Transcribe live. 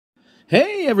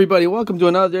Hey everybody, welcome to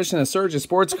another edition of Surge's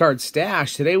Sports Card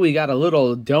Stash. Today we got a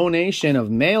little donation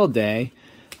of mail day.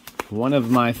 One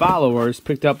of my followers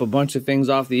picked up a bunch of things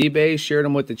off the eBay, shared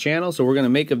them with the channel, so we're going to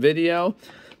make a video.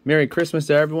 Merry Christmas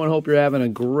to everyone. Hope you're having a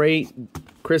great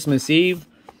Christmas Eve.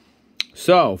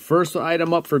 So, first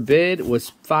item up for bid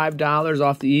was $5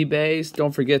 off the eBays.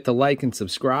 Don't forget to like and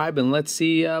subscribe, and let's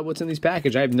see what's in these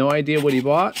packages. I have no idea what he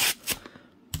bought,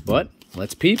 but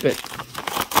let's peep it.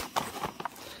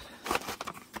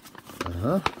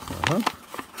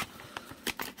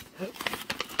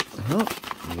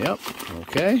 Yep,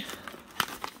 okay.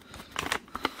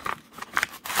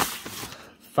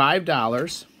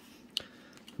 $5.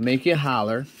 Make you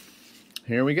holler.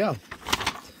 Here we go.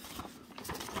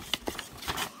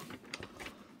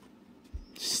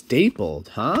 Stapled,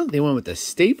 huh? They went with the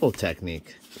staple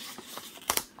technique.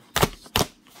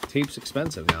 Tape's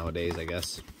expensive nowadays, I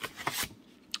guess.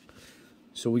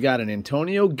 So we got an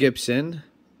Antonio Gibson.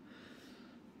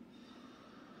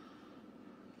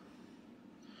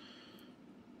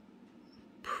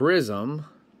 Prism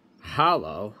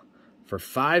hollow for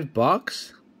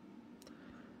 $5.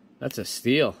 That's a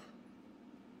steal.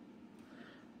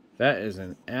 That is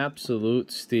an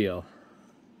absolute steal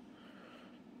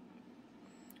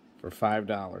for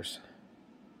 $5.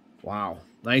 Wow,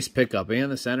 nice pickup,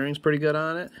 and the centering's pretty good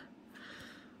on it.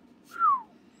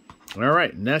 All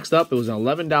right, next up, it was an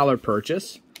 $11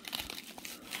 purchase.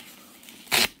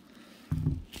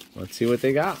 Let's see what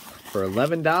they got for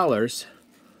 $11.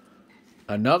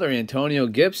 Another Antonio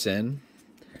Gibson,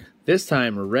 this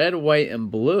time red, white,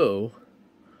 and blue.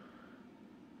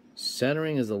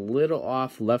 Centering is a little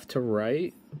off left to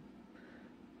right,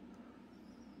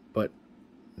 but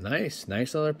nice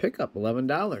other pickup,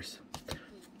 $11.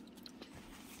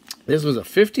 This was a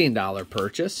 $15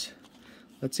 purchase.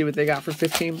 Let's see what they got for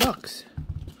 15 bucks.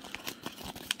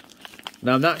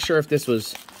 Now, I'm not sure if this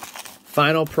was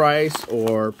final price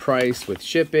or price with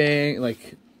shipping,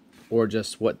 or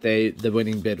just what the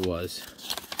winning bid was.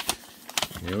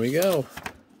 Here we go.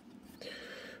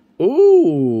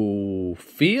 Ooh,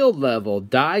 field level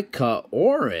die cut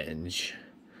orange.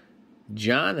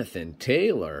 Jonathan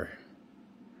Taylor.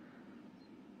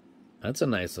 That's a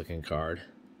nice looking card.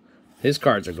 His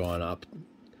cards are going up,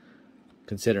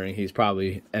 considering he's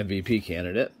probably MVP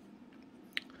candidate.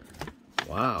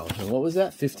 Wow, and what was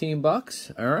that, 15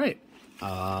 bucks? All right.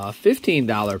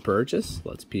 $15 purchase.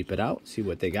 Let's peep it out, see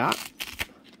what they got.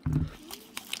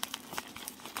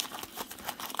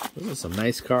 Those are some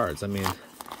nice cards. I mean,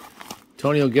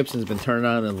 Antonio Gibson's been turned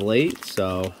on of late,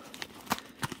 so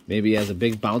maybe he has a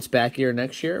big bounce back year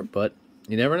next year, but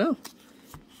you never know.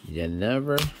 You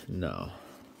never know.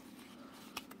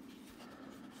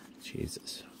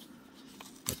 Jesus.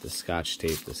 Let the scotch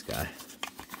tape this guy.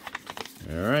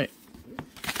 All right.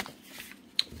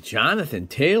 Jonathan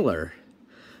Taylor.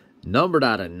 Numbered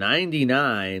out of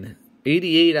 99,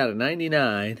 88 out of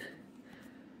 99.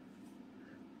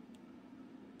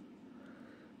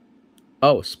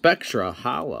 Oh, Spectra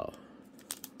hollow.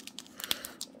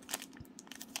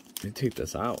 Let me take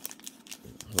this out.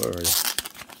 Already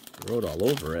wrote all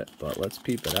over it, but let's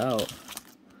peep it out.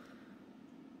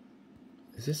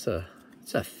 Is this a?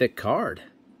 It's a thick card.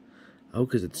 Oh,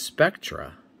 because it's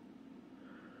Spectra.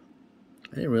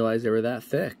 I didn't realize they were that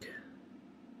thick.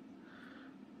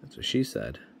 That's what she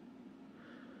said.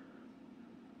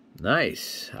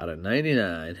 Nice. Out of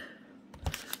 99.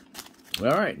 All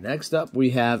right. Next up, we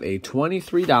have a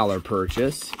 $23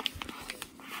 purchase.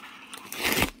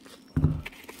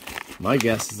 My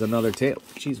guess is another tail.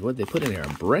 Jeez, what did they put in here?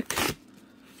 A brick?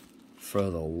 For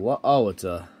the... Oh, it's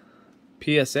a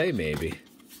PSA maybe.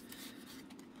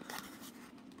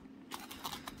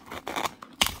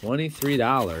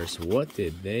 $23. What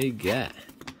did they get?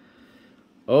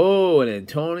 Oh, an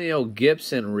Antonio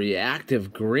Gibson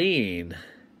reactive green.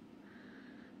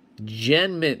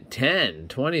 Gen Mint 10,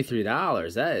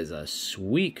 $23. That is a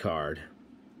sweet card.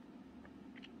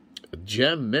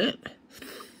 Gem Mint.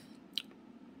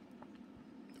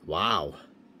 Wow.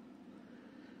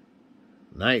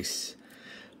 Nice.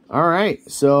 All right,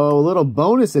 so a little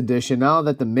bonus edition now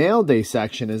that the mail day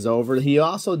section is over. He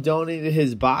also donated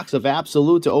his box of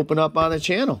Absolute to open up on the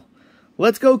channel.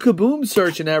 Let's go kaboom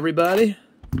searching, everybody.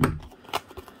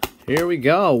 Here we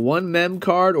go. One mem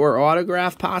card or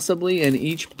autograph possibly in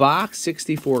each box.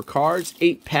 64 cards,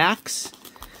 8 packs.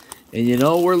 And you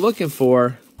know what we're looking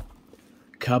for?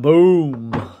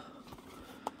 Kaboom.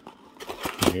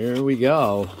 Here we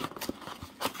go.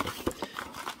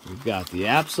 We've got the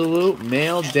Absolute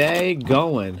mail day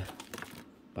going.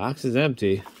 Box is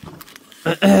empty.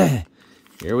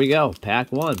 Here we go.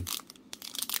 Pack 1.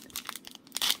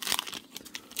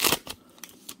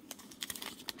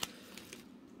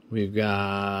 We've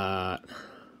got,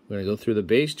 we're going to go through the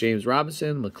base. James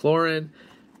Robinson, McLaurin,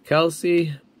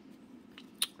 Kelsey,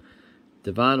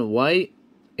 Devon White,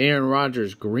 Aaron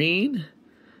Rodgers green,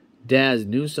 Daz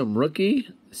Newsome rookie,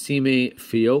 Sime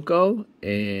Fioco,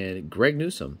 and Greg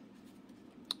Newsome.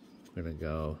 We're going to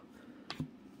go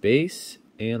base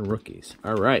and rookies.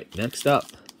 All right, next up.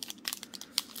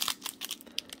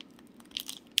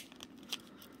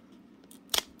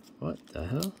 What the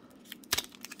hell?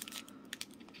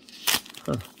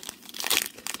 Huh.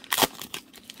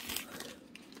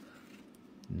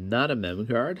 Not a mem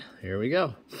card. Here we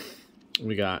go.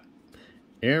 We got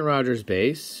Aaron Rodgers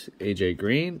base, AJ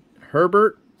Green,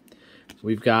 Herbert.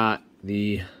 We've got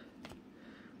the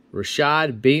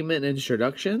Rashad Bateman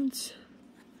introductions,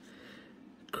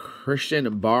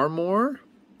 Christian Barmore,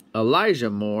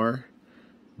 Elijah Moore,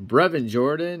 Brevin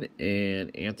Jordan,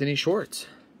 and Anthony Schwartz.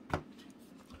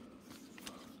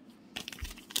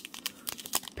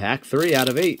 Pack 3 out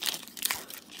of 8.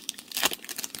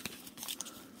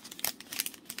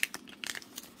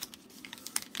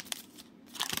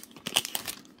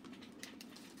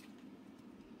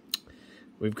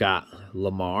 We've got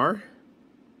Lamar,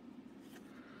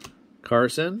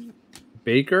 Carson,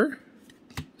 Baker,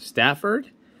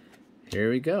 Stafford. Here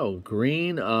we go.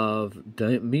 Green of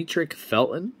Demetric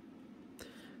Felton,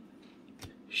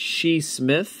 Shea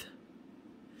Smith,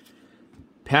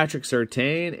 Patrick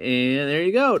Surtain, and there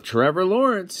you go. Trevor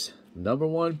Lawrence.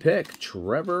 #1 pick,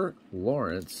 Trevor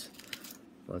Lawrence.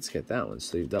 Let's get that one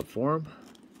sleeved up for him.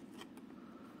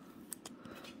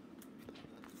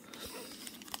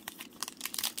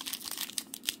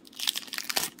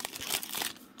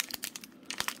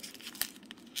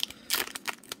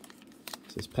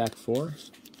 Is this pack 4?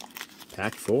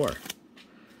 Pack 4.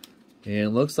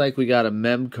 And looks like we got a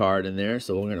mem card in there,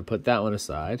 so we're going to put that one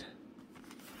aside.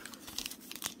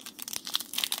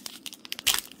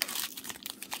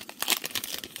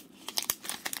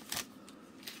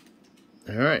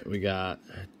 All right, we got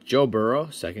Joe Burrow,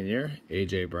 2nd year,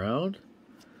 A.J. Brown,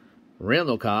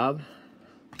 Randall Cobb,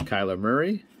 Kyler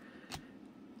Murray,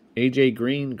 A.J.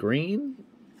 Green,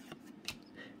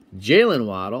 Jalen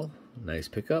Waddle, nice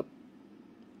pickup,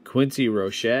 Quincy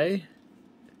Roche,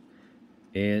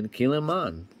 and Keelan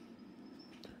Mond.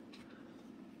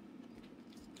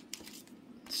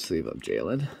 Sleeve up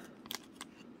Jalen.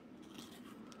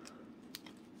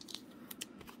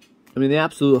 I mean, they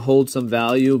absolutely hold some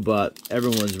value, but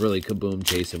everyone's really kaboom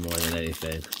chasing more than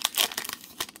anything.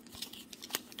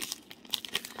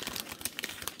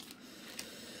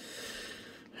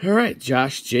 All right,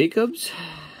 Josh Jacobs,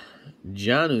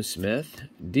 Jonnu Smith,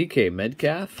 DK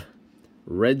Metcalf,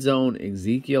 Red Zone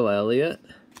Ezekiel Elliott,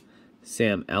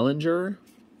 Sam Ellinger,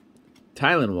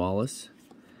 Tylan Wallace,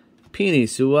 Penei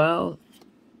Sewell,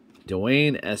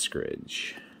 Dwayne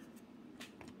Eskridge.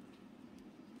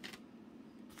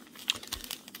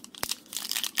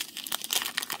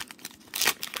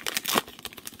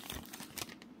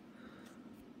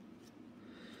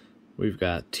 We've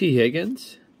got T.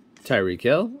 Higgins, Tyreek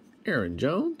Hill, Aaron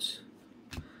Jones,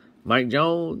 Mike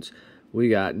Jones. We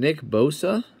got Nick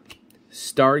Bosa,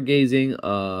 Stargazing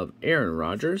of Aaron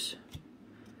Rodgers.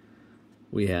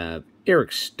 We have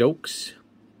Eric Stokes,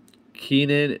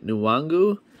 Keenan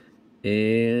Nwangu,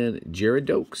 and Jared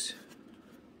Dokes.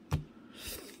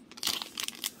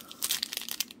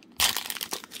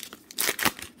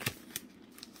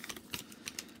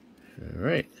 All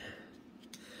right.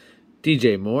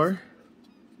 DJ Moore,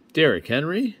 Derrick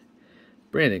Henry,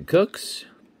 Brandon Cooks,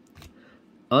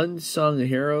 Unsung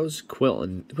Heroes,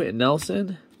 Quentin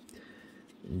Nelson,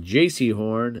 J.C.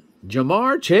 Horn,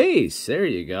 Jamar Chase, there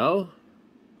you go,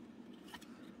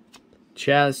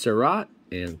 Chaz Surratt,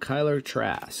 and Kyler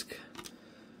Trask.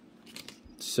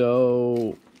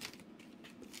 So,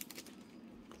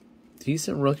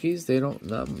 decent rookies. They don't,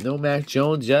 no Mac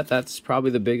Jones yet. That's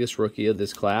probably the biggest rookie of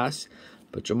this class.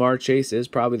 But Jamar Chase is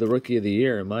probably the rookie of the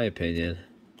year, in my opinion.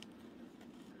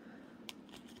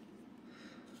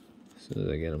 As soon as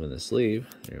I get him in the sleeve.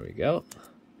 There we go.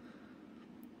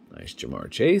 Nice Jamar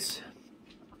Chase.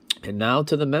 And now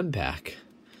to the mem pack.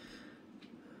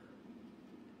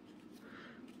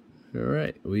 All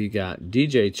right. We got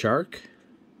DJ Chark,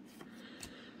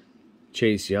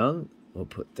 Chase Young. We'll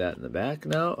put that in the back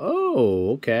now.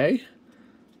 Oh, okay.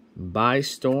 By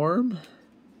Storm,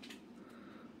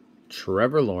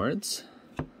 Trevor Lawrence.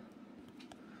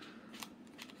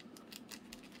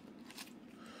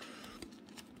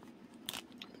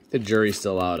 The jury's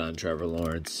still out on Trevor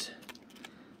Lawrence.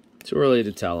 Too early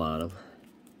to tell on him.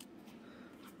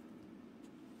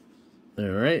 All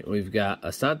right, we've got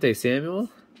Asante Samuel,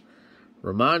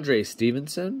 Ramondre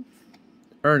Stevenson,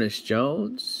 Ernest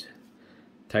Jones,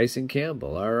 Tyson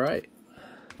Campbell. All right.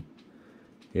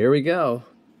 Here we go.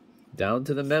 Down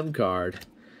to the mem card.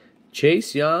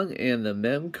 Chase Young, and the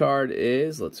mem card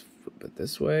is, let's flip it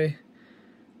this way,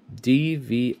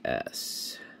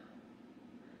 DVS.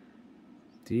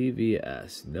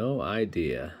 DVS. No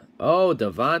idea. Oh,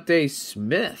 Devontae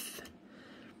Smith.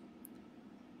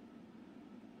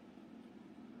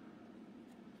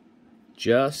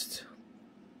 Just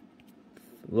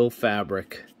a little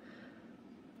fabric.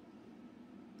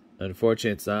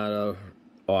 Unfortunately, it's not a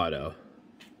auto.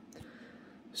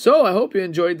 So, I hope you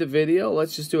enjoyed the video.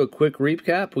 Let's just do a quick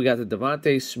recap. We got the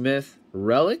Devontae Smith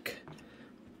relic.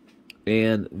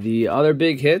 And the other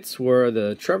big hits were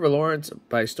the Trevor Lawrence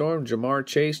by Storm, Jamar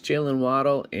Chase, Jalen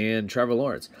Waddle, and Trevor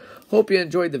Lawrence. Hope you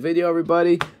enjoyed the video,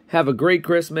 everybody. Have a great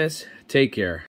Christmas. Take care.